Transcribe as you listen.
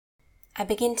I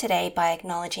begin today by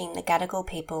acknowledging the Gadigal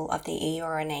people of the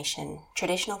Eora Nation,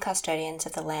 traditional custodians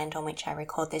of the land on which I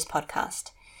record this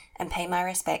podcast, and pay my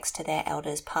respects to their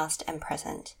elders past and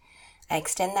present. I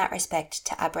extend that respect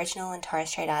to Aboriginal and Torres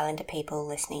Strait Islander people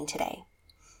listening today.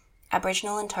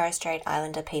 Aboriginal and Torres Strait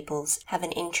Islander peoples have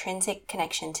an intrinsic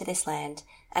connection to this land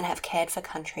and have cared for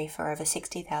country for over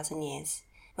 60,000 years,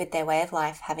 with their way of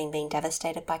life having been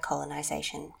devastated by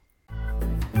colonisation.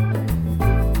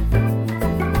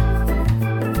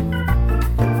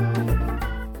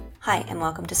 Hi, and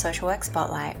welcome to Social Work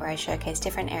Spotlight, where I showcase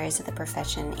different areas of the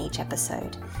profession each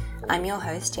episode. I'm your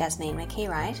host, Yasmin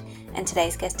McKee-Wright, and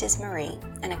today's guest is Marie,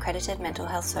 an accredited mental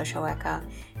health social worker,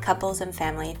 couples and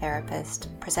family therapist,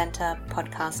 presenter,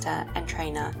 podcaster, and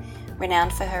trainer,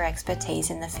 renowned for her expertise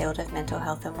in the field of mental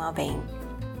health and well-being.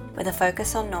 With a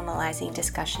focus on normalising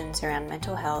discussions around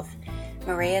mental health,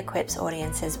 Marie equips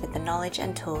audiences with the knowledge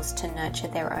and tools to nurture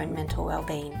their own mental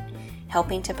well-being,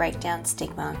 helping to break down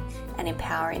stigma and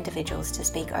empower individuals to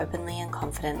speak openly and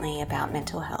confidently about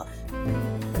mental health.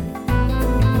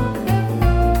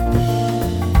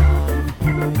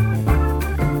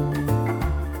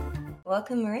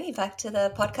 Welcome, Marie, back to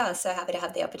the podcast. So happy to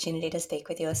have the opportunity to speak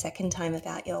with you a second time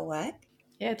about your work.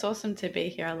 Yeah, it's awesome to be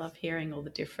here. I love hearing all the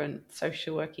different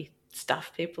social worky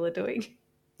stuff people are doing.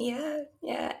 Yeah.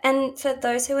 And for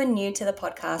those who are new to the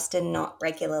podcast and not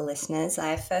regular listeners,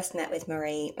 I first met with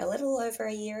Marie a little over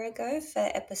a year ago for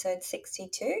episode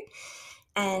 62.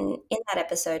 And in that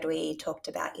episode, we talked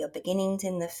about your beginnings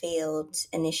in the field,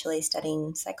 initially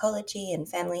studying psychology and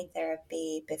family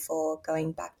therapy before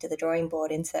going back to the drawing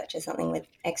board in search of something with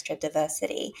extra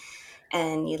diversity.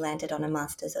 And you landed on a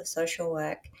Masters of Social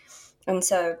Work. And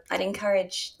so I'd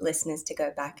encourage listeners to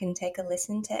go back and take a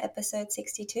listen to episode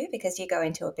 62 because you go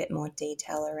into a bit more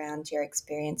detail around your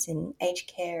experience in aged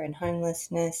care and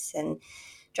homelessness and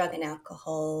drug and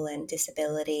alcohol and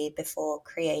disability before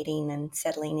creating and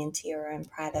settling into your own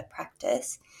private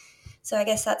practice. So I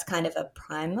guess that's kind of a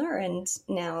primer, and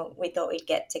now we thought we'd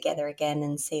get together again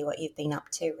and see what you've been up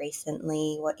to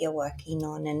recently, what you're working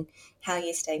on, and how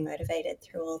you stay motivated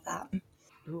through all that.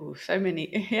 Ooh, so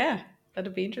many. Yeah,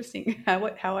 that'll be interesting.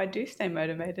 How I do stay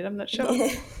motivated, I'm not sure.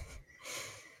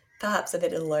 Perhaps a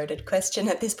bit of a loaded question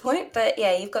at this point, but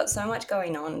yeah, you've got so much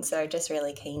going on, so just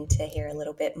really keen to hear a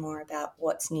little bit more about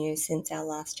what's new since our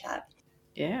last chat.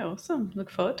 Yeah, awesome.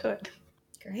 Look forward to it.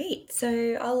 Great.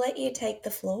 So I'll let you take the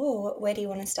floor. Where do you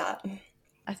want to start?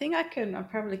 I think I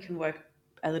probably can work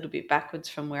a little bit backwards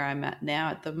from where I'm at now.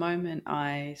 At the moment,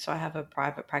 I have a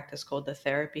private practice called the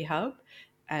Therapy Hub,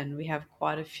 and we have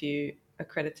quite a few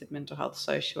accredited mental health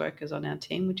social workers on our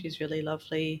team, which is really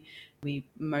lovely. We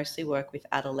mostly work with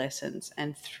adolescents,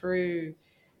 and through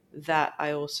that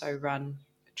I also run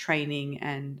training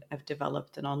and have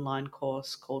developed an online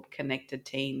course called Connected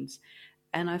Teens.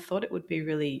 And I thought it would be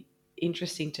really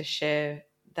interesting to share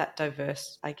that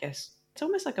diverse, I guess, it's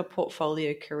almost like a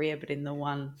portfolio career, but in the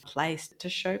one place, to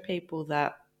show people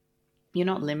that you're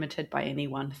not limited by any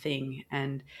one thing.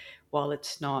 And while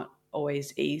it's not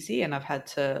always easy, and I've had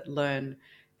to learn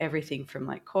everything from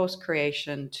like course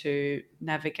creation to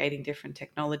navigating different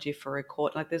technology for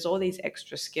record, like there's all these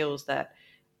extra skills that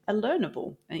are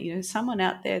learnable, and someone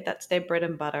out there, that's their bread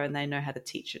and butter and they know how to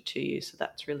teach it to you. So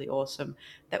that's really awesome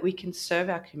that we can serve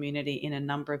our community in a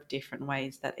number of different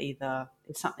ways, that either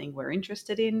it's something we're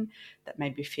interested in that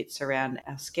maybe fits around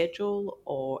our schedule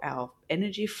or our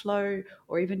energy flow,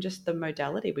 or even just the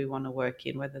modality we want to work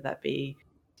in, whether that be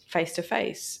face to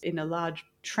face, in a large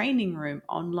training room,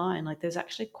 online. Like there's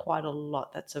actually quite a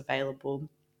lot that's available.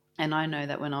 And I know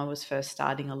that when I was first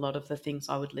starting, a lot of the things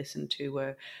I would listen to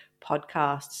were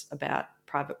podcasts about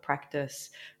private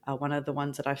practice. One of the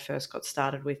ones that I first got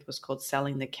started with was called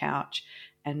Selling the Couch.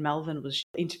 And Melvin was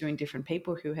interviewing different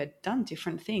people who had done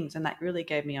different things. And that really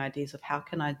gave me ideas of how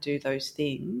can I do those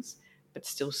things, but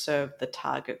still serve the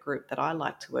target group that I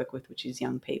like to work with, which is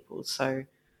young people. So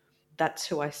that's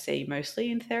who I see mostly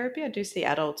in therapy. I do see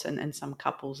adults and some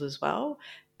couples as well.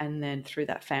 And then through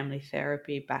that family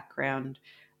therapy background,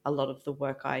 a lot of the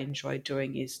work I enjoy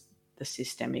doing is the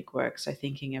systemic work. So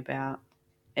thinking about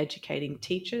educating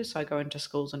teachers. So I go into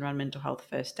schools and run mental health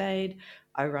first aid.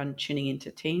 I run Tuning Into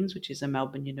Teens, which is a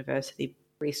Melbourne University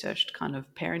researched kind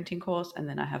of parenting course. And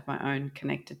then I have my own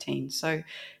Connected Teens. So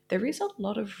there is a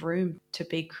lot of room to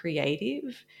be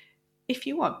creative if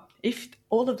you want. If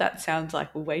all of that sounds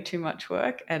like way too much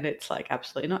work and it's like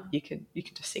absolutely not, you can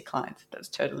just see clients. That's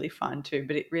totally fine too.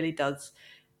 But it really does,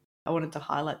 I wanted to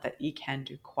highlight that you can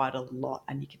do quite a lot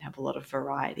and you can have a lot of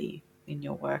variety in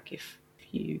your work if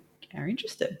you are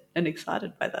interested and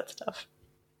excited by that stuff.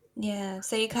 Yeah,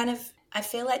 so you kind of I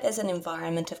feel like there's an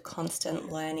environment of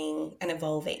constant learning and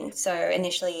evolving. So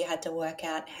initially you had to work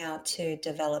out how to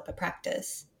develop a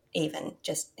practice, even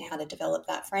just how to develop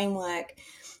that framework,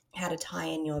 how to tie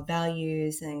in your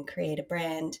values and create a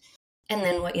brand. And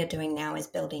then what you're doing now is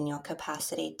building your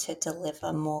capacity to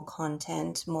deliver more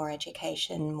content, more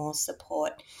education, more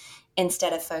support,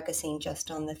 instead of focusing just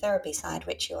on the therapy side,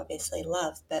 which you obviously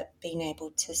love, but being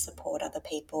able to support other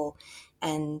people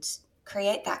and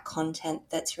create that content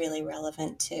that's really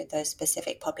relevant to those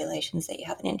specific populations that you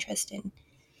have an interest in.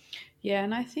 Yeah,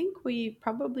 and I think we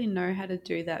probably know how to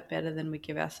do that better than we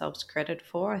give ourselves credit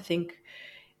for. I think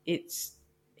it's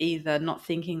either not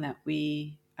thinking that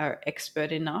we are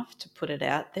expert enough to put it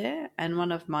out there. And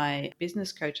one of my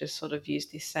business coaches sort of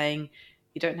used this saying,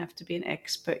 you don't have to be an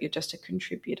expert, you're just a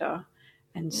contributor.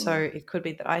 And so Mm. it could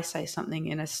be that I say something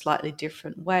in a slightly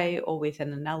different way or with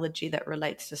an analogy that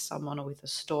relates to someone or with a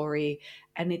story.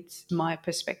 And it's my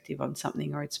perspective on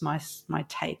something, or it's my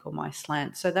take or my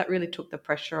slant. So that really took the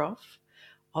pressure off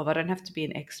of I don't have to be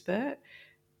an expert.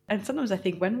 And sometimes I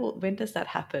think, when does that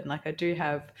happen? Like, I do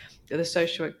have the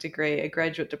social work degree, a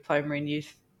graduate diploma in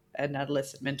youth and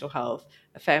adolescent mental health,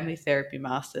 a family therapy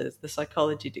master's, the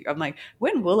psychology degree. I'm like,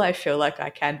 when will I feel like I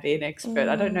can be an expert?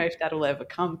 I don't know Mm. if that'll ever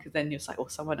come, because then you're like, well,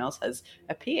 someone else has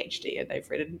a PhD and they've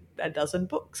written a dozen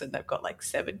books and they've got like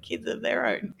 7 kids of their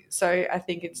own. So I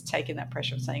think it's taking that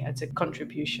pressure of saying it's a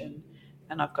contribution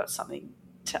and I've got something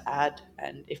to add.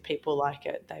 And if people like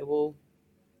it, they will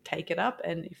take it up.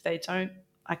 And if they don't,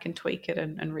 I can tweak it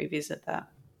and revisit that.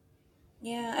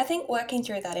 Yeah, I think working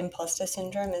through that imposter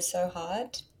syndrome is so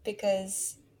hard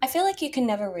because I feel like you can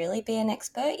never really be an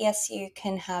expert. Yes, you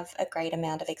can have a great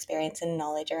amount of experience and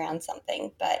knowledge around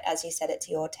something, but as you said, it's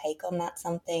your take on that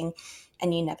something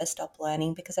and you never stop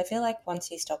learning, because I feel like once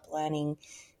you stop learning,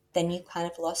 then you kind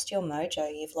of lost your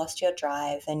mojo, you've lost your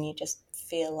drive, and you just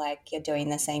feel like you're doing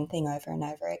the same thing over and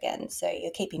over again. So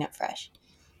you're keeping it fresh.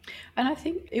 And I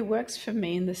think it works for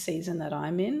me in the season that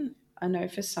I'm in. I know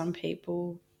for some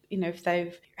people, if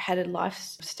they've had a life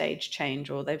stage change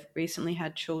or they've recently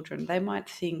had children, they might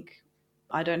think,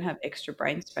 I don't have extra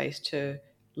brain space to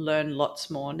learn lots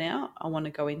more now. I want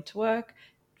to go into work,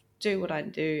 do what I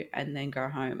do, and then go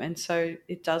home. And so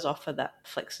it does offer that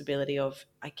flexibility of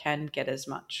I can get as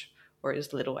much or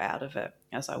as little out of it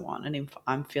as I want. And if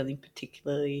I'm feeling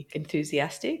particularly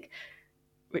enthusiastic,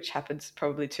 which happens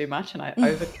probably too much, and I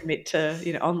overcommit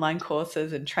to online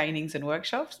courses and trainings and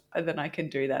workshops, and then I can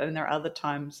do that. And there are other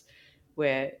times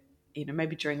where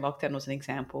maybe during lockdown was an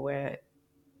example where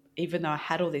even though I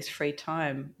had all this free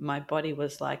time, my body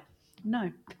was like,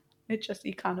 no, it just,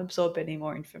 you can't absorb any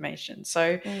more information.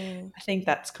 So Mm. I think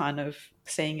that's kind of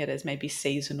seeing it as maybe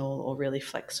seasonal or really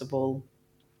flexible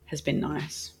has been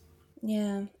nice.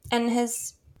 Yeah. And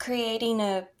has creating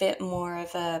a bit more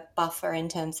of a buffer in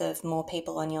terms of more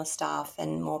people on your staff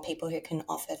and more people who can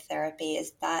offer therapy,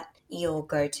 is that your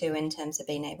go to in terms of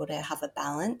being able to have a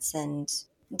balance and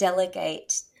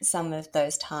delegate some of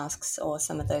those tasks or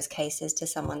some of those cases to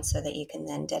someone so that you can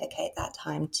then dedicate that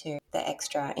time to the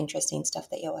extra interesting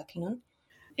stuff that you're working on?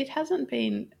 It hasn't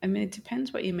been, I mean, it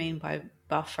depends what you mean by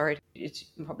buffer. It's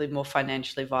probably more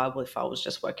financially viable if I was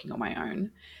just working on my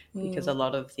own, because a Mm.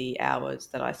 lot of the hours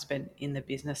that I spent in the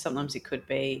business, sometimes it could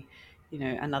be,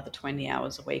 another 20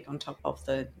 hours a week on top of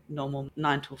the normal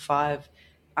 9 to 5,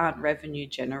 aren't revenue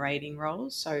generating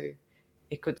roles. So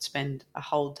it could spend a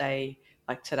whole day.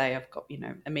 Like today, I've got,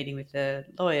 a meeting with a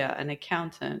lawyer, an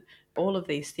accountant, all of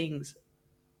these things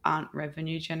aren't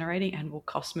revenue generating and will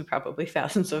cost me probably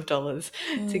thousands of dollars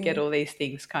to get Mm. all these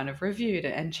things kind of reviewed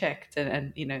and checked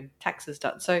and taxes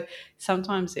done. So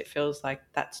sometimes it feels like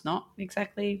that's not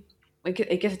exactly, I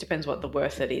guess it depends what the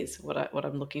worth it is, what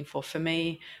I'm looking for. For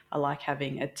me, I like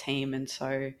having a team. And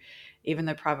so even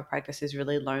though private practice is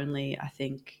really lonely, I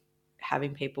think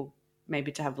having people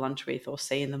maybe to have lunch with or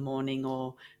see in the morning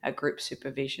or a group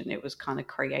supervision, it was kind of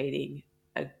creating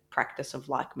a practice of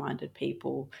like-minded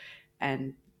people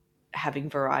and having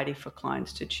variety for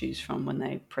clients to choose from when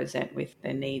they present with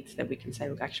their needs, that we can say,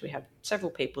 look, actually we have several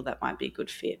people that might be a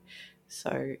good fit.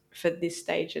 So for this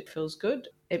stage, it feels good.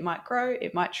 It might grow,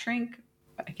 it might shrink.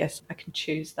 I guess I can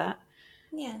choose that.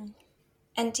 Yeah.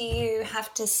 And do you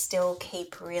have to still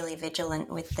keep really vigilant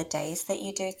with the days that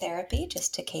you do therapy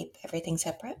just to keep everything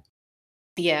separate?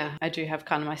 Yeah, I do have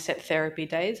kind of my set therapy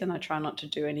days, and I try not to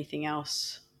do anything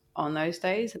else on those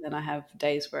days. And then I have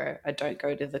days where I don't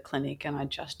go to the clinic and I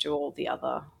just do all the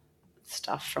other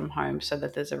stuff from home, so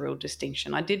that there's a real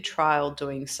distinction. I did trial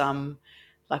doing some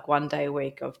like 1 day a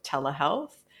week of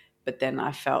telehealth, but then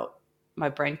I felt my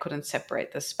brain couldn't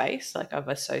separate the space. Like I've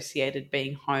associated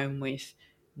being home with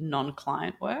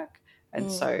non-client work. And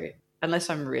Mm. so unless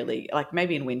I'm really, like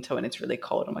maybe in winter when it's really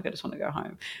cold, I'm like, I just want to go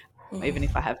home. Even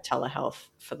if I have telehealth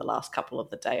for the last couple of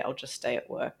the day, I'll just stay at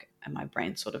work, and my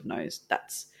brain sort of knows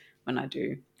that's when I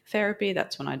do therapy,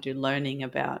 that's when I do learning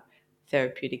about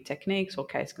therapeutic techniques or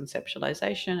case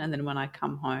conceptualization. And then when I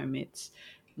come home, it's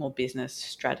more business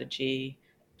strategy,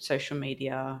 social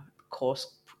media,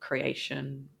 course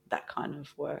creation, that kind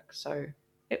of work. So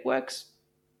it works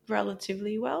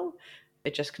relatively well.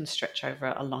 It just can stretch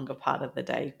over a longer part of the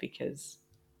day because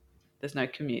there's no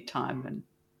commute time and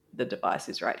the device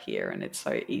is right here, and it's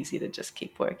so easy to just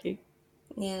keep working.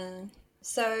 Yeah.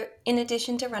 So, in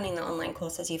addition to running the online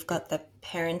courses, you've got the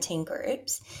parenting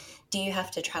groups. Do you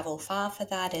have to travel far for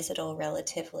that? Is it all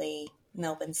relatively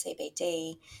Melbourne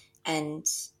CBD? And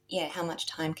yeah, how much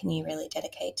time can you really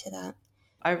dedicate to that?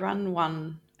 I run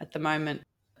one at the moment,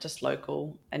 just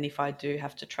local, and if I do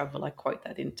have to travel, I quote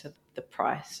that into the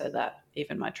price so that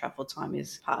even my travel time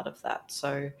is part of that.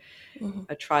 So Mm-hmm.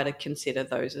 I try to consider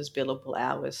those as billable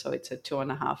hours. So it's a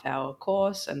 2.5 hour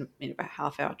course and about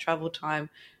half-hour travel time.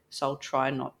 So I'll try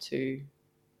not to,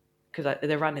 because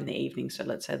they run in the evening. So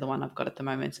let's say the one I've got at the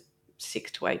moment is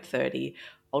 6 to 8:30.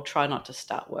 I'll try not to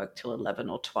start work till 11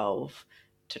 or 12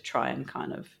 to try and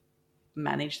kind of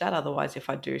manage that. Otherwise, if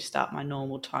I do start my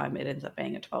normal time, it ends up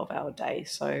being a 12-hour day.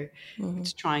 So Mm-hmm.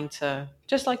 it's trying to,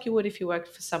 just like you would if you worked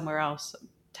for somewhere else,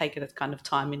 take it as kind of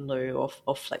time in lieu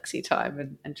or flexi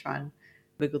time, and try and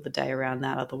wiggle the day around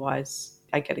that. Otherwise,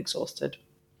 I get exhausted.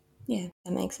 Yeah,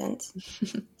 that makes sense.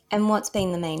 And what's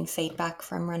been the main feedback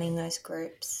from running those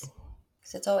groups?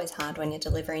 Because it's always hard when you're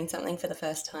delivering something for the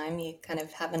first time. You kind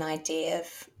of have an idea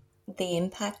of the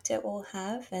impact it will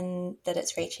have and that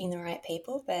it's reaching the right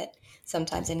people, but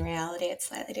sometimes in reality it's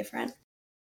slightly different.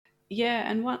 Yeah,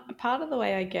 and one part of the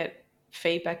way I get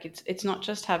feedback, it's not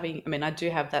just having. I mean, I do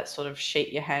have that sort of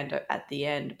sheet your hand at the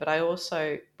end, but I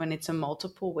also, when it's a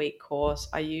multiple week course,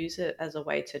 I use it as a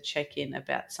way to check in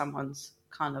about someone's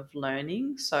kind of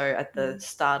learning. So at the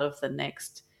start of the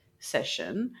next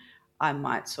session, I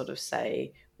might sort of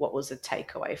say, what was a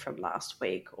takeaway from last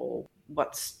week, or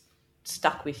what's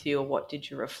stuck with you, or what did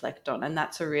you reflect on? And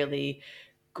that's a really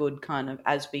good kind of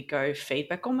as we go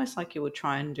feedback, almost like you would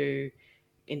try and do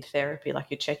in therapy. Like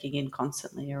you're checking in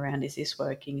constantly around, is this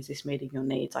working, is this meeting your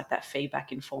needs, like that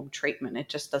feedback informed treatment. It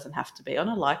just doesn't have to be on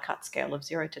a Likert scale of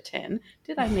 0 to 10,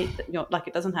 did I meet that, like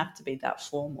it doesn't have to be that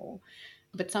formal.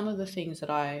 But some of the things that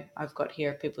I've got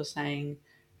here, people are saying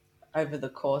over the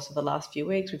course of the last few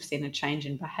weeks we've seen a change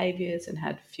in behaviors and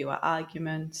had fewer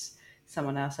arguments.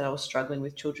 Someone else said, I was struggling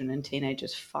with children and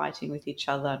teenagers fighting with each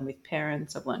other and with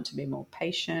parents. I've learned to be more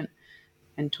patient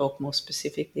and talk more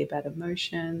specifically about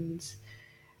emotions.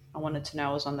 I wanted to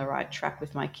know I was on the right track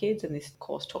with my kids, and this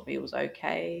course taught me it was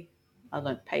okay. I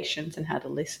learned patience and how to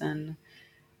listen.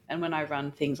 And when I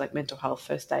run things like mental health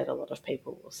first aid, a lot of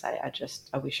people will say,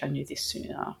 I wish I knew this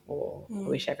sooner, or I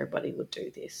wish everybody would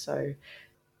do this. So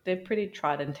they're pretty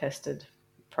tried and tested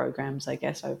programs, I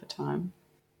guess, over time.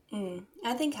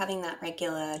 I think having that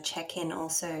regular check-in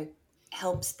also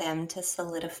helps them to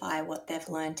solidify what they've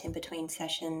learnt in between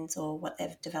sessions or what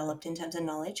they've developed in terms of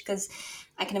knowledge, because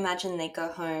I can imagine they go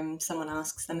home, someone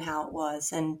asks them how it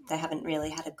was, and they haven't really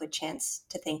had a good chance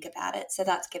to think about it. So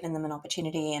that's given them an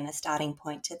opportunity and a starting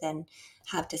point to then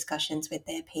have discussions with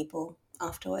their people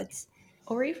afterwards.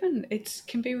 Or even it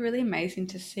can be really amazing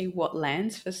to see what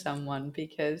lands for someone,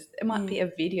 because it might be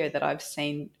a video that I've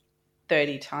seen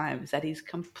 30 times that is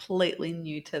completely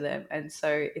new to them. And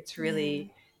so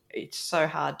it's so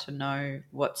hard to know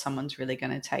what someone's really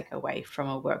going to take away from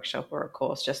a workshop or a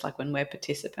course. Just like when we're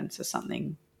participants of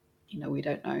something, we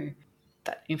don't know,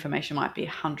 that information might be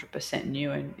 100%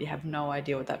 new and you have no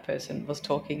idea what that person was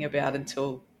talking about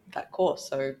until that course.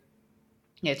 So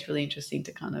yeah, it's really interesting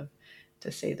to kind of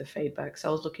to see the feedback. So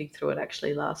I was looking through it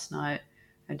actually last night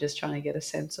and just trying to get a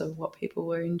sense of what people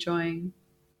were enjoying.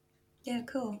 Yeah,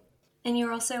 cool. And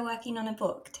you're also working on a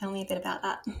book. Tell me a bit about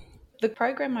that. The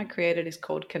program I created is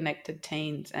called Connected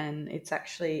Teens, and it's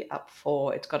actually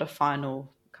it's got a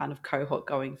final kind of cohort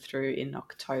going through in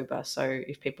October. So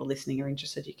if people listening are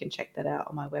interested, you can check that out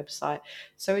on my website.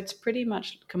 So it's pretty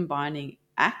much combining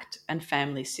ACT and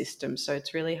family systems. So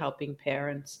it's really helping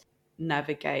parents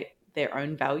navigate their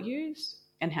own values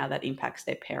and how that impacts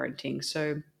their parenting.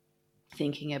 So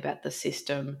thinking about the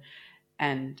system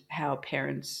and how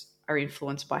parents are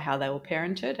influenced by how they were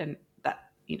parented, and that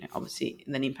obviously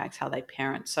then impacts how they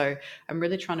parent. So I'm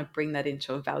really trying to bring that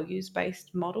into a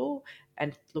values-based model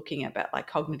and looking at about like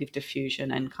cognitive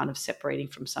diffusion and kind of separating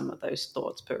from some of those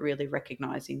thoughts, but really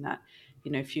recognizing that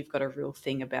if you've got a real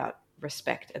thing about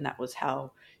respect and that was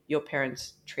how your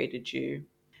parents treated you,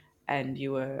 and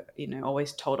you were,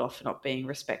 always told off for not being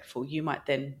respectful, you might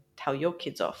then tell your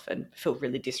kids off and feel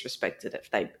really disrespected if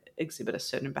they exhibit a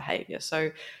certain behavior.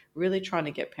 So really trying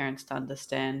to get parents to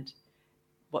understand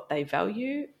what they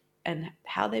value and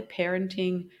how they're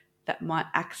parenting that might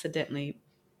accidentally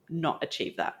not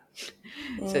achieve that.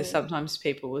 So sometimes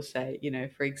people will say,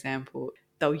 for example,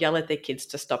 they'll yell at their kids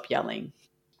to stop yelling.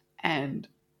 And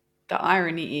the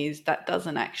irony is that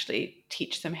doesn't actually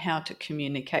teach them how to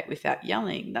communicate without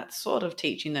yelling. That's sort of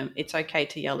teaching them it's okay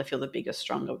to yell if you're the bigger,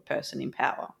 stronger person in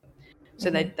power. So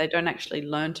they don't actually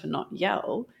learn to not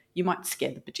yell. You might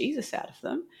scare the bejesus out of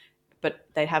them, but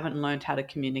they haven't learned how to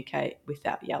communicate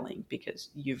without yelling because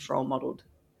you've role modeled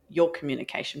your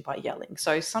communication by yelling.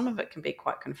 So some of it can be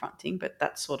quite confronting, but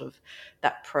that's sort of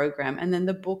that program. And then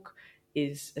the book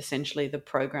is essentially the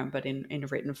program, but in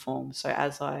written form. So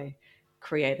as I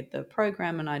created the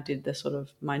program and I did the sort of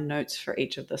my notes for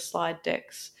each of the slide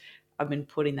decks, I've been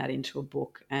putting that into a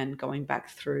book and going back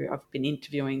through. I've been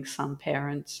interviewing some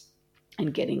parents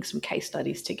and getting some case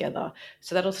studies together.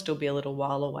 So that'll still be a little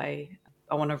while away.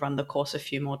 I want to run the course a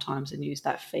few more times and use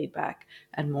that feedback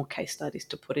and more case studies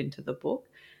to put into the book.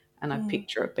 And I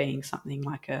picture it being something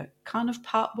like a kind of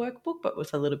part workbook, but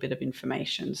with a little bit of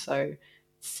information. So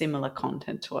similar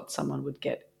content to what someone would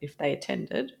get if they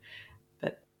attended,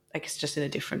 but I guess just in a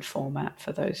different format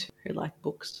for those who like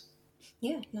books.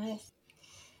 Yeah, nice.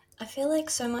 I feel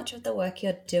like so much of the work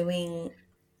you're doing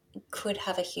could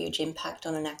have a huge impact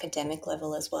on an academic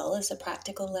level as well as a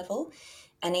practical level.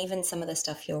 And even some of the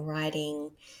stuff you're writing,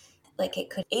 like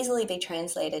it could easily be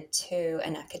translated to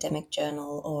an academic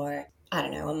journal or, I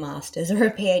don't know, a master's or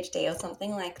a PhD or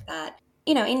something like that,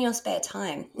 in your spare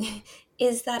time.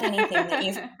 Is that anything that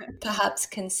you've perhaps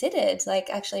considered, like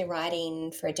actually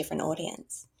writing for a different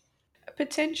audience?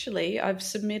 Potentially. I've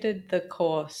submitted the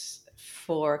course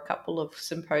for a couple of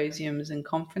symposiums and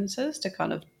conferences to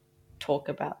kind of talk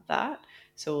about that.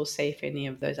 So we'll see if any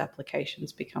of those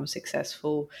applications become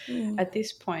successful. At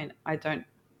this point, I don't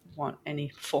want any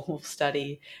formal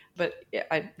study, but yeah,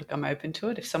 I'm open to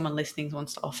it. If someone listening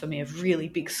wants to offer me a really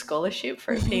big scholarship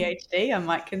for a PhD, I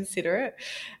might consider it.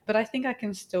 But I think I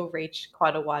can still reach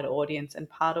quite a wide audience. And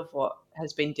part of what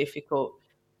has been difficult,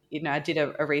 I did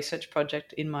a research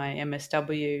project in my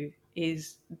MSW,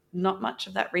 is not much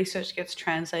of that research gets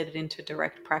translated into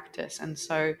direct practice. And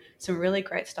so some really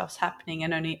great stuff's happening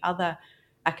and only other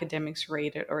academics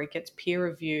read it, or it gets peer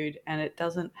reviewed and it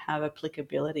doesn't have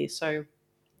applicability. So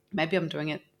maybe I'm doing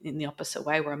it in the opposite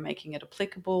way where I'm making it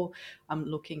applicable. I'm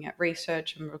looking at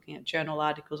research, I'm looking at journal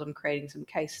articles, I'm creating some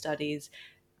case studies,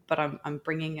 but I'm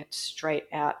bringing it straight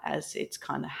out as it's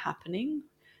kind of happening.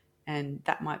 And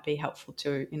that might be helpful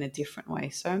too in a different way.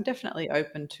 So I'm definitely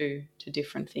open to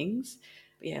different things.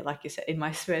 But yeah, like you said, in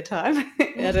my spare time,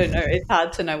 I don't know. It's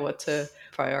hard to know what to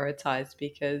prioritize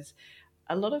because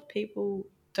a lot of people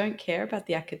don't care about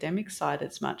the academic side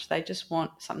as much. They just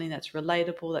want something that's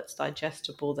relatable, that's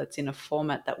digestible, that's in a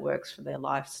format that works for their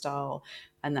lifestyle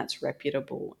and that's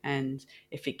reputable. And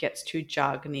if it gets too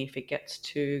jargony, if it gets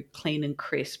too clean and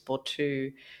crisp or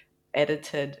too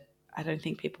edited, I don't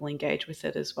think people engage with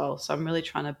it as well. So I'm really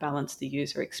trying to balance the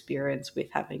user experience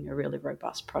with having a really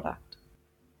robust product.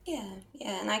 Yeah,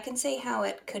 and I can see how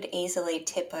it could easily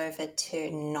tip over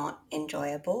to not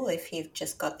enjoyable if you've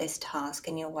just got this task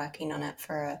and you're working on it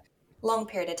for a long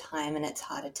period of time and it's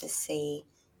harder to see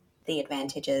the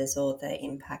advantages or the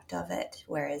impact of it.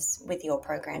 Whereas with your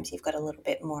programs, you've got a little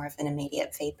bit more of an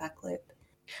immediate feedback loop.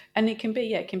 And it can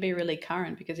be really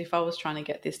current, because if I was trying to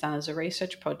get this done as a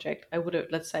research project, I would have,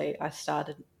 let's say I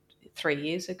started 3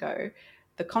 years ago,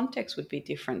 the context would be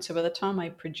different. So by the time I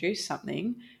produce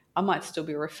something, I might still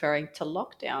be referring to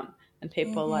lockdown. And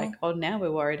people are like, oh, now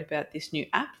we're worried about this new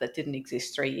app that didn't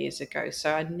exist 3 years ago.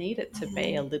 So I need it to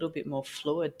be a little bit more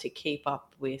fluid to keep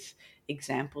up with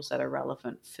examples that are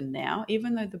relevant for now,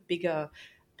 even though the bigger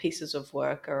pieces of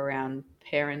work are around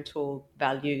parental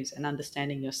values and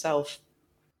understanding yourself.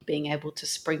 Being able to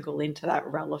sprinkle into that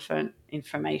relevant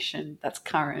information that's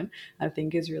current, I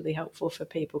think is really helpful for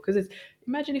people. Because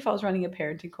imagine if I was running a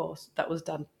parenting course that was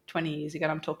done 20 years ago,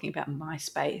 and I'm talking about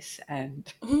MySpace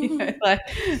and like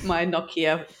my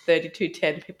Nokia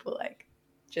 3210, people like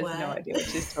just no idea what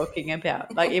she's talking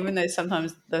about. Like, even though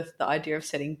sometimes the idea of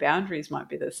setting boundaries might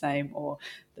be the same, or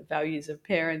the values of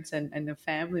parents and the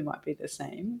family might be the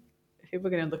same, people are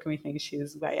going to look at me and think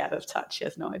she's way out of touch. She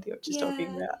has no idea what she's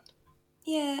talking about.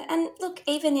 Yeah, and look,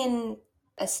 even in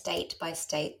a state by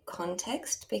state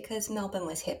context, because Melbourne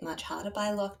was hit much harder by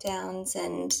lockdowns,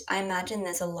 and I imagine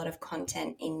there's a lot of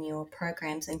content in your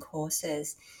programs and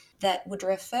courses that would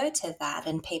refer to that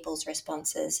and people's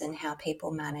responses and how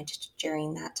people managed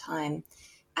during that time.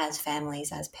 as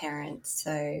families, as parents.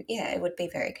 So, yeah, it would be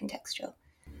very contextual.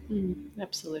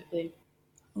 Absolutely.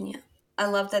 Yeah. I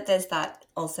love that there's that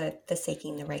also the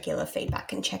seeking the regular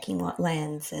feedback and checking what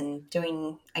lands and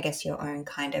doing, I guess, your own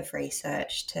kind of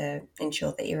research to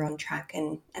ensure that you're on track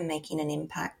and making an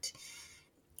impact.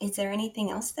 Is there anything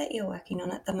else that you're working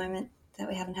on at the moment that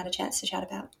we haven't had a chance to chat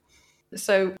about?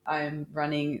 So I'm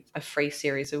running a free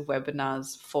series of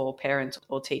webinars for parents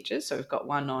or teachers. So we've got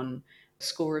one on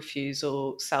school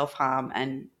refusal, self-harm,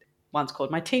 and one's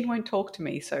called My Teen Won't Talk to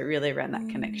Me. So really around that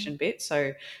connection bit.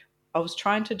 So I was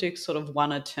trying to do sort of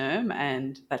one a term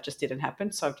and that just didn't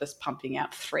happen. So I'm just pumping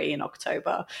out 3 in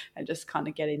October and just kind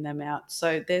of getting them out.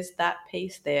 So there's that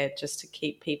piece there just to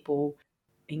keep people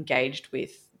engaged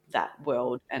with that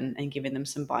world and giving them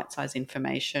some bite-sized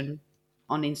information.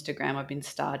 On Instagram,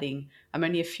 I'm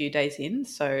only a few days in,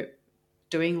 so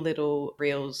doing little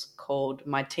reels called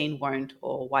My Teen Won't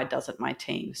or Why Doesn't My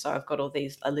Teen? So I've got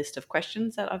a list of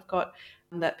questions that I've got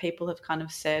that people have kind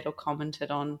of said or commented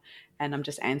on, and I'm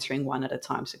just answering one at a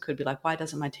time. So it could be like, why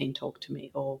doesn't my teen talk to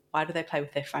me? Or why do they play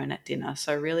with their phone at dinner?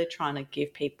 So really trying to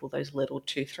give people those little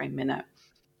 2-3 minute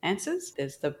answers.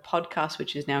 There's the podcast,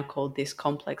 which is now called This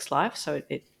Complex Life. So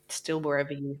it's still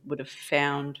wherever you would have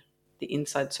found the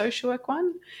Inside Social Work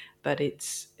one, but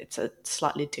it's a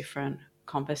slightly different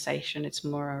conversation. It's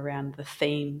more around the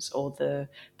themes or the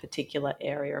particular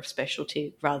area of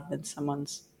specialty rather than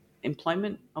someone's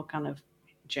employment or kind of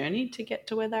journey to get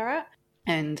to where they're at.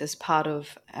 And as part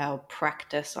of our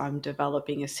practice, I'm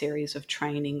developing a series of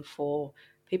training for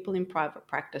people in private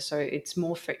practice. So it's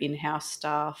more for in-house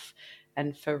staff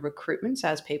and for recruitment. So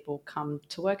as people come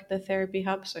to work at the Therapy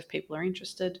Hub, so if people are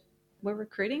interested, we're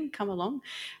recruiting, come along.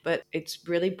 But it's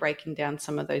really breaking down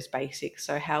some of those basics.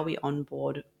 So how we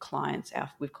onboard clients,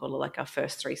 we've called it like our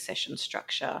first 3 session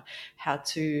structure, how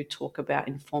to talk about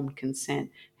informed consent,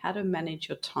 how to manage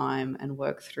your time and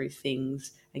work through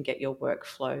things and get your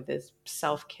workflow. There's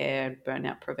self-care and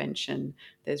burnout prevention.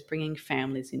 There's bringing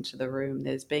families into the room.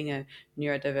 There's being a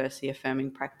neurodiversity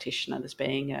affirming practitioner. There's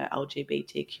being a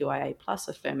LGBTQIA plus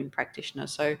affirming practitioner.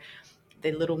 So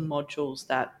they're little modules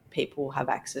that people have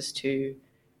access to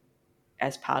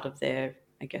as part of their,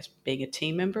 I guess, being a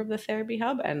team member of the Therapy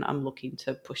Hub. And I'm looking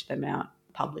to push them out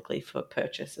publicly for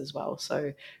purchase as well.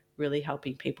 So really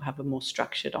helping people have a more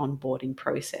structured onboarding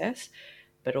process.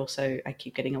 But also I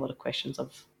keep getting a lot of questions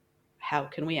of how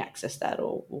can we access that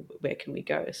or where can we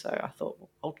go? So I thought,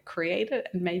 well, I'll create it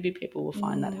and maybe people will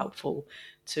find that helpful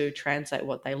to translate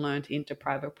what they learned into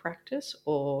private practice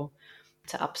or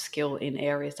to upskill in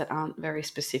areas that aren't very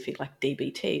specific, like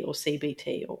DBT or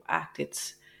CBT or ACT.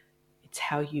 It's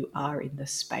how you are in the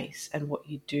space and what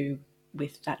you do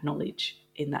with that knowledge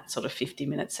in that sort of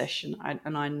 50-minute session.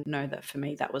 And I know that for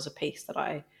me, that was a piece that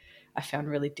I found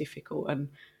really difficult, and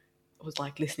was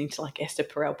like listening to like Esther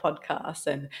Perel podcasts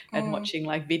and watching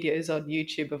like videos on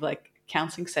YouTube of like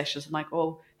counseling sessions. I'm like,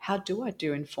 oh, how do I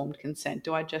do informed consent?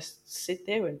 Do I just sit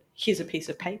there and here's a piece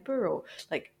of paper? Or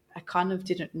like, I kind of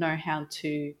didn't know how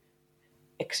to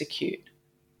execute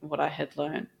what I had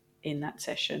learned in that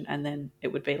session. And then it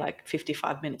would be like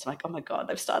 55 minutes. I'm like, oh my God,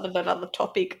 they've started another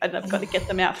topic and I've got to get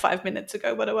them out 5 minutes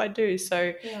ago. What do I do?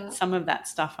 So some of that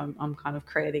stuff I'm kind of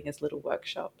creating as little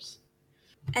workshops.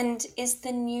 And is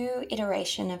the new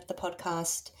iteration of the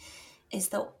podcast, is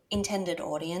the intended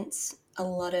audience a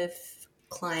lot of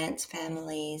clients,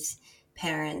 families,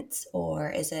 parents,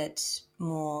 or is it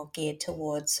more geared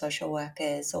towards social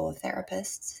workers or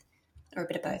therapists, or a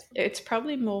bit of both? It's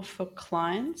probably more for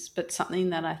clients, but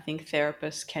something that I think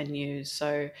therapists can use.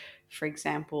 So, for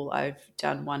example, I've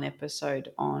done one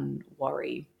episode on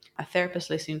worry. A therapist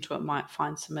listening to it might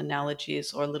find some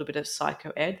analogies or a little bit of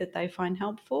psycho ed that they find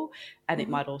helpful. And it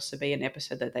might also be an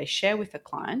episode that they share with a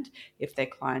client if their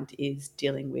client is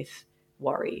dealing with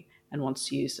worry and wants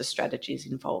to use the strategies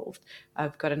involved.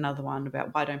 I've got another one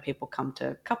about why don't people come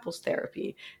to couples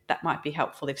therapy. That might be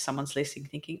helpful if someone's listening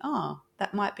thinking, oh,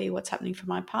 that might be what's happening for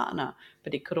my partner.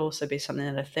 But it could also be something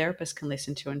that a therapist can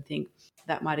listen to and think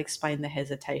that might explain the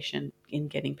hesitation in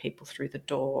getting people through the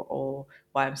door, or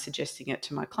why I'm suggesting it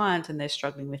to my client and they're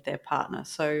struggling with their partner.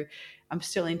 So I'm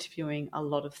still interviewing a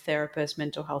lot of therapists,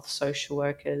 mental health social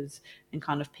workers, and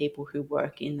kind of people who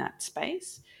work in that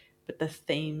space. But the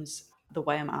themes, the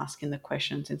way I'm asking the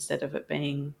questions, instead of it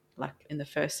being like in the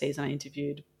first season, I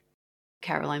interviewed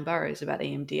Caroline Burrows about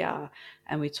EMDR,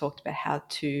 and we talked about how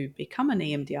to become an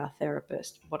EMDR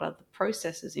therapist. What are the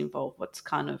processes involved?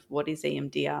 What is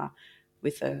EMDR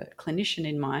with a clinician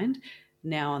in mind?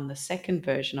 Now on the second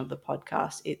version of the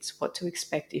podcast, it's what to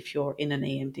expect if you're in an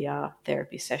EMDR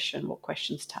therapy session, what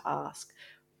questions to ask,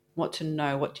 what to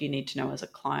know, what do you need to know as a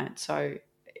client. So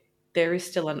there is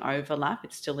still an overlap.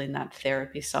 It's still in that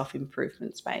therapy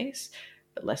self-improvement space,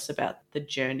 but less about the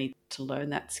journey to learn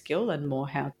that skill and more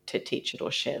how to teach it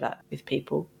or share that with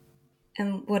people.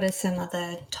 And what are some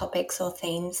other topics or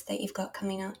themes that you've got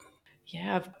coming up?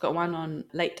 Yeah, I've got one on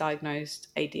late diagnosed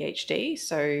ADHD.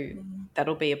 So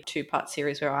that'll be a 2-part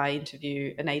series where I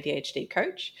interview an ADHD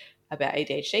coach about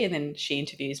ADHD, and then she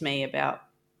interviews me about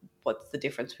what's the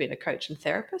difference between a coach and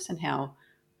therapist and how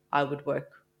I would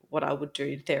work, what I would do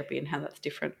in therapy and how that's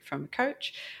different from a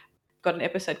coach. Got an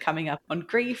episode coming up on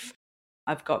grief.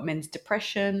 I've got men's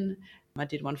depression. I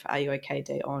did one for Are You OK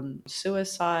Day on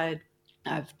suicide.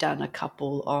 I've done a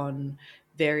couple on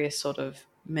various sort of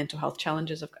mental health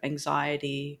challenges of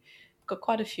anxiety. I've got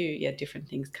quite a few, different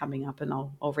things coming up, and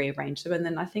I'll rearrange them. And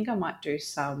then I think I might do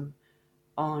some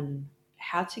on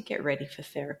how to get ready for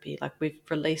therapy. Like, we've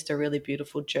released a really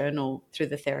beautiful journal through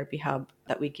the Therapy Hub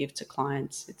that we give to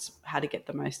clients. It's how to get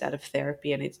the most out of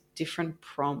therapy, and it's different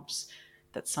prompts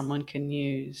that someone can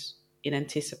use in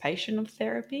anticipation of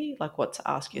therapy, like what to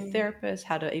ask your therapist,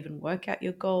 how to even work out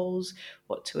your goals,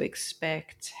 what to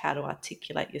expect, how to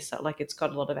articulate yourself. Like, it's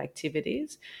got a lot of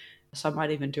activities. So I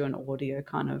might even do an audio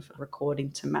kind of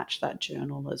recording to match that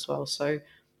journal as well. So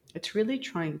it's really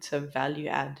trying to value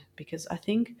add, because I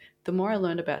think the more I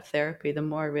learn about therapy, the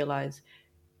more I realize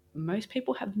most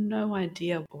people have no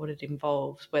idea what it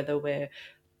involves, whether we're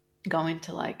going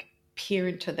to like peer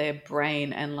into their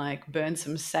brain and like burn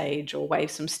some sage or wave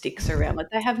some sticks around. Like,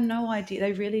 they have no idea.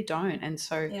 They really don't. And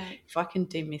so if I can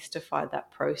demystify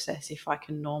that process, if I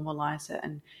can normalize it,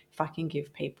 and if I can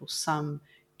give people some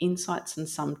insights and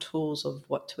some tools of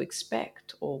what to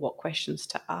expect or what questions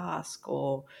to ask,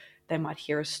 or they might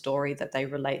hear a story that they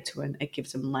relate to and it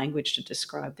gives them language to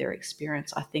describe their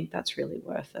experience, I think that's really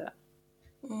worth it.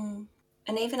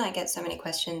 And even I get so many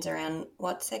questions around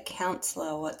what's a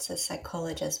counselor, what's a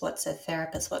psychologist, what's a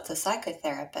therapist, what's a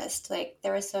psychotherapist. Like,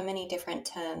 there are so many different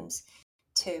terms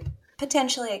to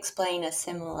potentially explain a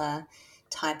similar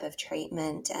type of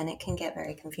treatment, and it can get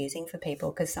very confusing for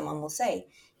people because someone will say,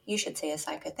 you should see a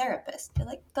psychotherapist. They're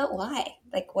like, but why?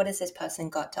 Like, what has this person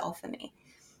got to offer me?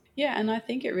 Yeah, and I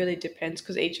think it really depends,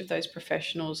 because each of those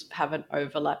professionals have an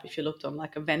overlap. If you looked on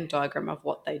like a Venn diagram of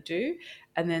what they do,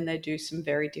 and then they do some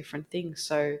very different things.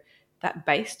 So that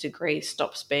base degree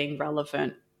stops being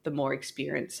relevant the more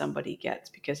experience somebody gets,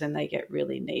 because then they get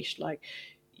really niche. Like,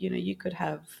 you could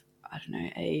have, I don't know,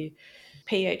 a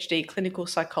PhD clinical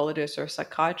psychologist or a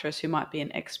psychiatrist who might be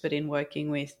an expert in working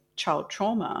with child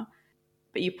trauma,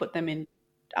 but you put them in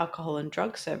alcohol and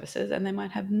drug services and they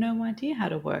might have no idea how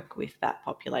to work with that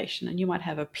population. And you might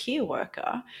have a peer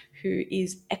worker who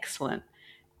is excellent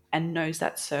and knows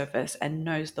that service and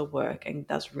knows the work and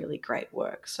does really great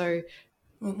work. So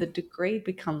the degree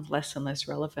becomes less and less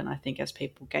relevant, I think, as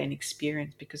people gain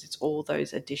experience, because it's all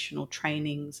those additional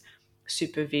trainings,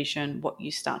 supervision, what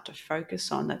you start to focus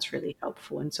on that's really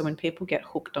helpful. And so when people get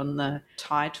hooked on the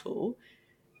title,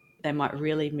 they might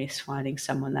really miss finding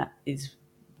someone that is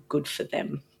good for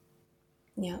them.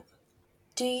 Yeah.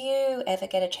 Do you ever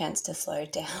get a chance to slow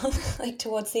down? Like,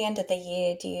 towards the end of the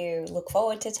year, do you look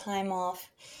forward to time off?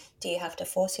 Do you have to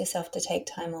force yourself to take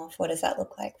time off? What does that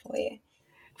look like for you?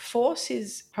 Force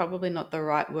is probably not the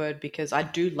right word, because I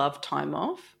do love time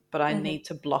off, but I need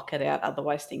to block it out.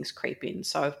 Otherwise things creep in.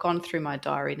 So I've gone through my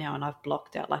diary now and I've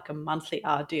blocked out like a monthly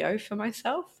RDO for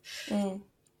myself.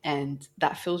 And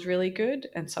that feels really good.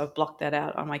 And so I've blocked that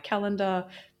out on my calendar.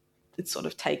 It's sort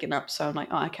of taken up. So I'm like,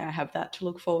 oh, okay, I have that to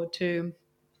look forward to.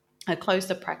 I closed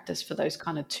the practice for those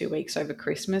kind of 2 weeks over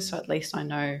Christmas. So at least I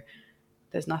know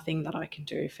there's nothing that I can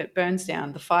do. If it burns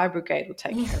down, the fire brigade will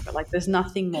take care of it. Like, there's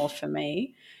nothing more for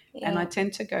me. And I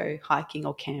tend to go hiking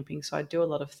or camping. So I do a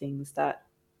lot of things that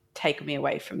take me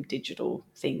away from digital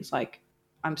things. Like,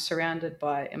 I'm surrounded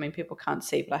by, I mean, people can't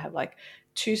see, but I have like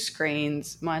 2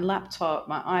 screens, my laptop,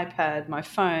 my iPad, my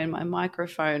phone, my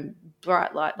microphone,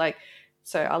 bright light. Like,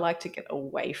 so I like to get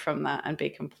away from that and be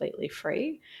completely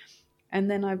free. And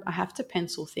then I have to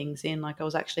pencil things in. Like, I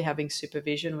was actually having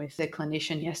supervision with a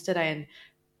clinician yesterday, and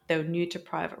they were new to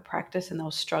private practice and they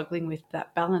were struggling with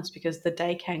that balance, because the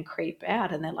day can creep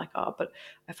out and they're like, oh, but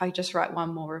if I just write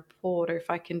one more report, or if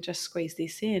I can just squeeze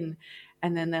this in.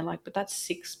 And then they're like, but that's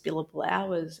 6 billable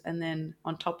hours. And then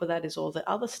on top of that is all the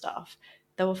other stuff.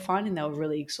 They were finding they were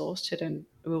really exhausted, and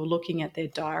we were looking at their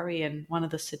diary. And one of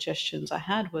the suggestions I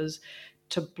had was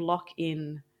to block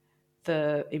in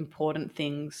the important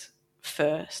things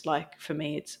first. Like, for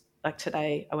me, it's like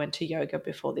today I went to yoga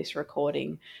before this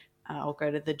recording. I'll go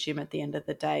to the gym at the end of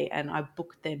the day, and I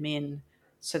book them in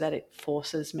so that it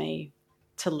forces me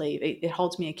to leave. It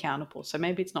holds me accountable. So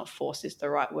maybe it's not force is the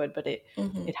right word, but it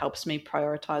helps me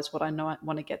prioritize what I know I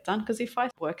want to get done. Because if I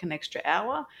work an extra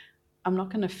hour, I'm not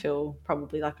going to feel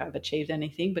probably like I've achieved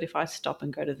anything. But if I stop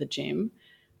and go to the gym,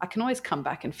 I can always come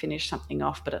back and finish something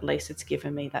off, but at least it's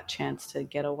given me that chance to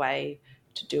get away,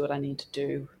 to do what I need to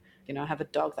do. You know, I have a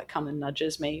dog that comes and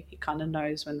nudges me. He kind of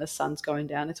knows when the sun's going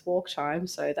down, it's walk time.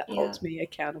 So that holds me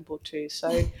accountable too.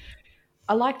 So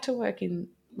I like to work in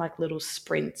like little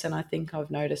sprints, and I think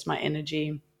I've noticed my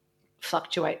energy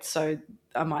fluctuates. So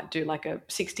I might do like a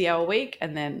 60-hour week,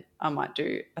 and then I might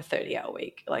do a 30-hour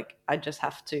week. Like I just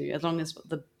have to, as long as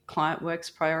the client work's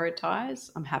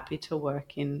prioritize, I'm happy to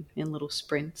work in little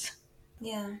sprints.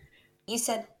 Yeah. You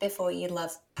said before you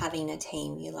love having a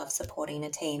team, you love supporting a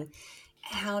team.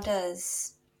 How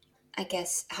does, I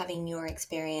guess, having your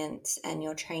experience and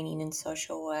your training in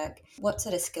social work, what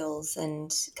sort of skills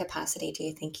and capacity do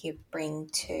you think you bring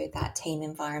to that team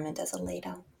environment as a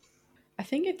leader? I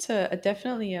think it's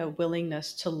definitely a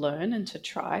willingness to learn and to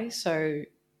try. So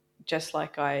just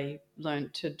like I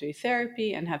learned to do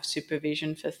therapy and have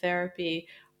supervision for therapy,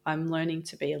 I'm learning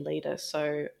to be a leader.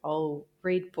 So I'll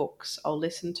read books, I'll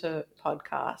listen to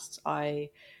podcasts, I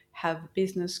have a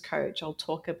business coach, I'll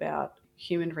talk about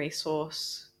human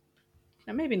resource.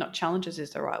 Maybe not challenges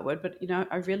is the right word, but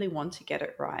I really want to get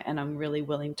it right, and I'm really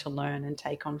willing to learn and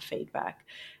take on feedback,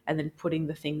 and then putting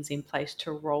the things in place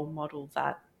to role model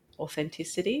that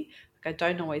authenticity. Like I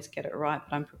don't always get it right,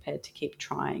 but I'm prepared to keep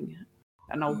trying.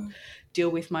 And I'll deal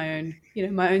with my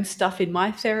own stuff in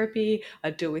my therapy. I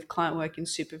deal with client work in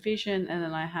supervision, and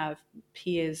then I have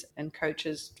peers and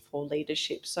coaches for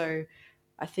leadership. So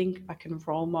I think I can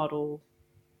role model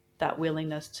that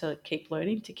willingness to keep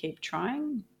learning, to keep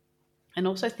trying. And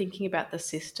also thinking about the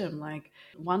system. Like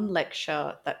one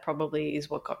lecture that probably is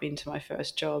what got me into my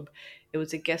first job, it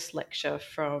was a guest lecture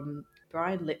from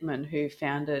Brian Littman, who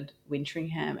founded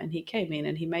Winteringham, and he came in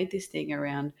and he made this thing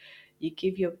around you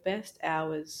give your best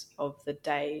hours of the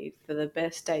day for the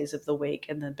best days of the week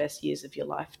and the best years of your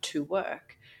life to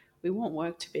work. We want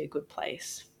work to be a good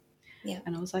place. Yeah.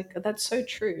 And I was like, that's so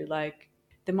true. Like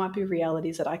there might be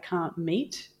realities that I can't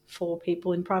meet for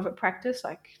people in private practice.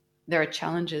 Like there are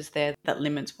challenges there that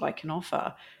limits what I can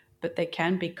offer, but there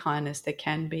can be kindness, there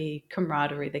can be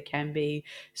camaraderie, there can be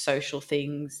social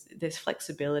things, there's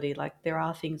flexibility. Like there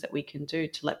are things that we can do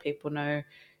to let people know,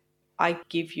 I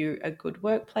give you a good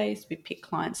workplace, we pick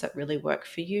clients that really work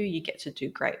for you, you get to do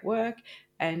great work,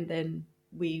 and then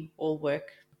we all work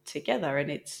together.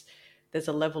 And there's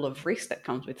a level of risk that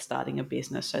comes with starting a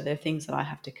business. So there are things that I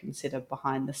have to consider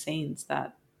behind the scenes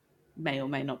that may or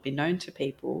may not be known to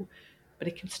people, but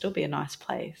it can still be a nice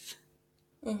place.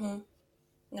 Mm-hmm.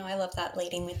 No, I love that,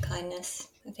 leading with kindness.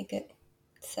 I think it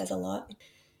says a lot.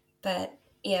 But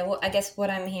yeah, well, I guess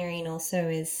what I'm hearing also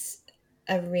is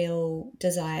a real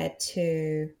desire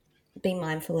to be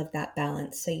mindful of that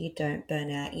balance so you don't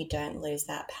burn out, you don't lose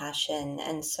that passion.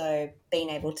 And so being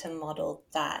able to model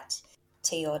that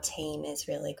to your team is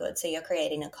really good. So you're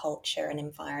creating a culture, an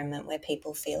environment where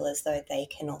people feel as though they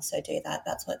can also do that.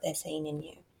 That's what they're seeing in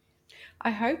you. I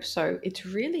hope so. It's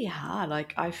really hard.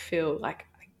 Like I feel like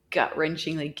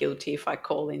gut-wrenchingly guilty if I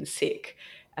call in sick.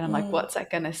 And I'm like, what's that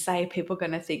going to say? People are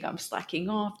going to think I'm slacking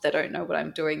off. They don't know what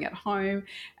I'm doing at home.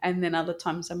 And then other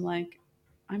times I'm like,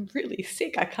 I'm really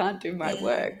sick. I can't do my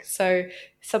work. So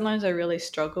sometimes I really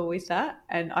struggle with that.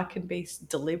 And I can be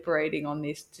deliberating on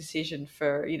this decision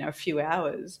for, a few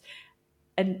hours.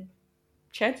 And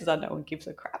chances are no one gives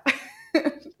a crap.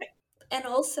 And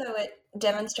also it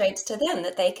demonstrates to them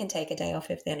that they can take a day off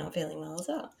if they're not feeling well as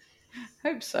well.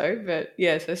 Hope so. But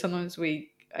yeah, so sometimes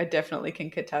I definitely can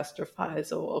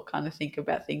catastrophize or kind of think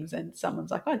about things, and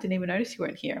someone's like, oh, I didn't even notice you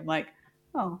weren't here. I'm like,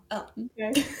 oh.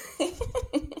 Okay.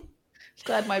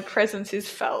 Glad my presence is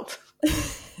felt.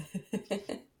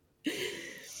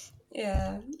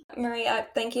 Yeah. Marie,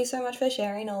 thank you so much for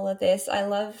sharing all of this. I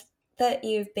love that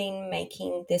you've been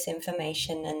making this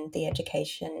information and the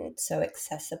education so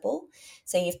accessible.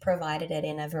 So you've provided it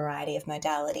in a variety of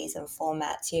modalities and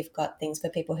formats. You've got things for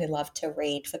people who love to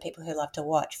read, for people who love to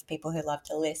watch, for people who love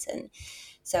to listen.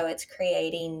 So it's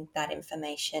creating that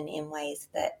information in ways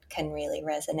that can really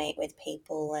resonate with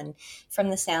people, and from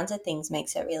the sounds of things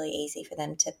makes it really easy for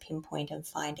them to pinpoint and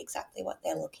find exactly what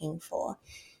they're looking for.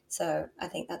 So I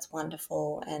think that's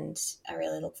wonderful, and I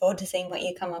really look forward to seeing what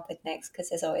you come up with next, because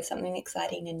there's always something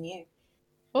exciting and new.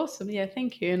 Awesome. Yeah,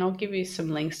 thank you. And I'll give you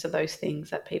some links to those things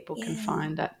that people can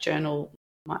find. That journal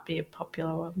might be a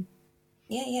popular one.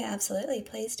 Yeah, absolutely.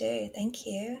 Please do. Thank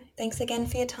you. Thanks again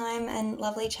for your time, and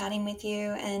lovely chatting with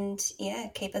you. And yeah,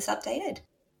 keep us updated.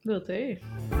 Will do.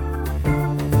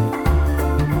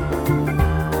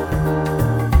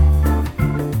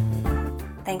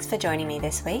 Thanks for joining me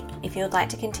this week. If you would like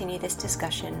to continue this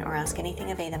discussion or ask anything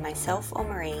of either myself or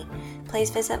Marie, please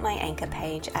visit my Anchor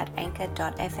page at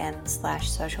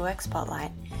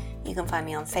anchor.fm/socialworkspotlight. You can find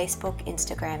me on Facebook,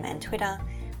 Instagram and Twitter,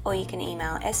 or you can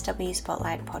email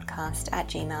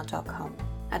swspotlightpodcast@gmail.com.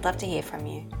 I'd love to hear from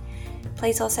you.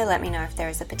 Please also let me know if there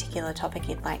is a particular topic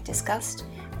you'd like discussed,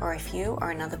 or if you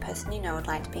or another person you know would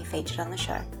like to be featured on the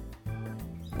show.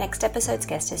 Next episode's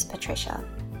guest is Patricia.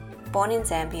 Born in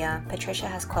Zambia, Patricia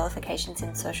has qualifications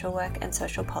in social work and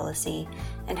social policy,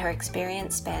 and her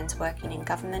experience spans working in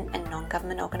government and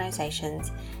non-government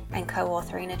organisations and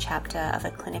co-authoring a chapter of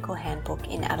a clinical handbook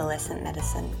in adolescent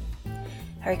medicine.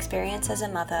 Her experience as a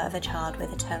mother of a child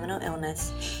with a terminal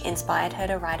illness inspired her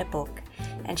to write a book,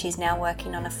 and she's now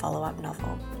working on a follow-up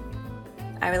novel.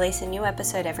 I release a new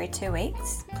episode every 2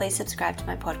 weeks. Please subscribe to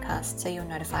my podcast so you're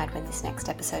notified when this next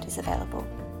episode is available.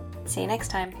 See you next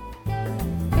time.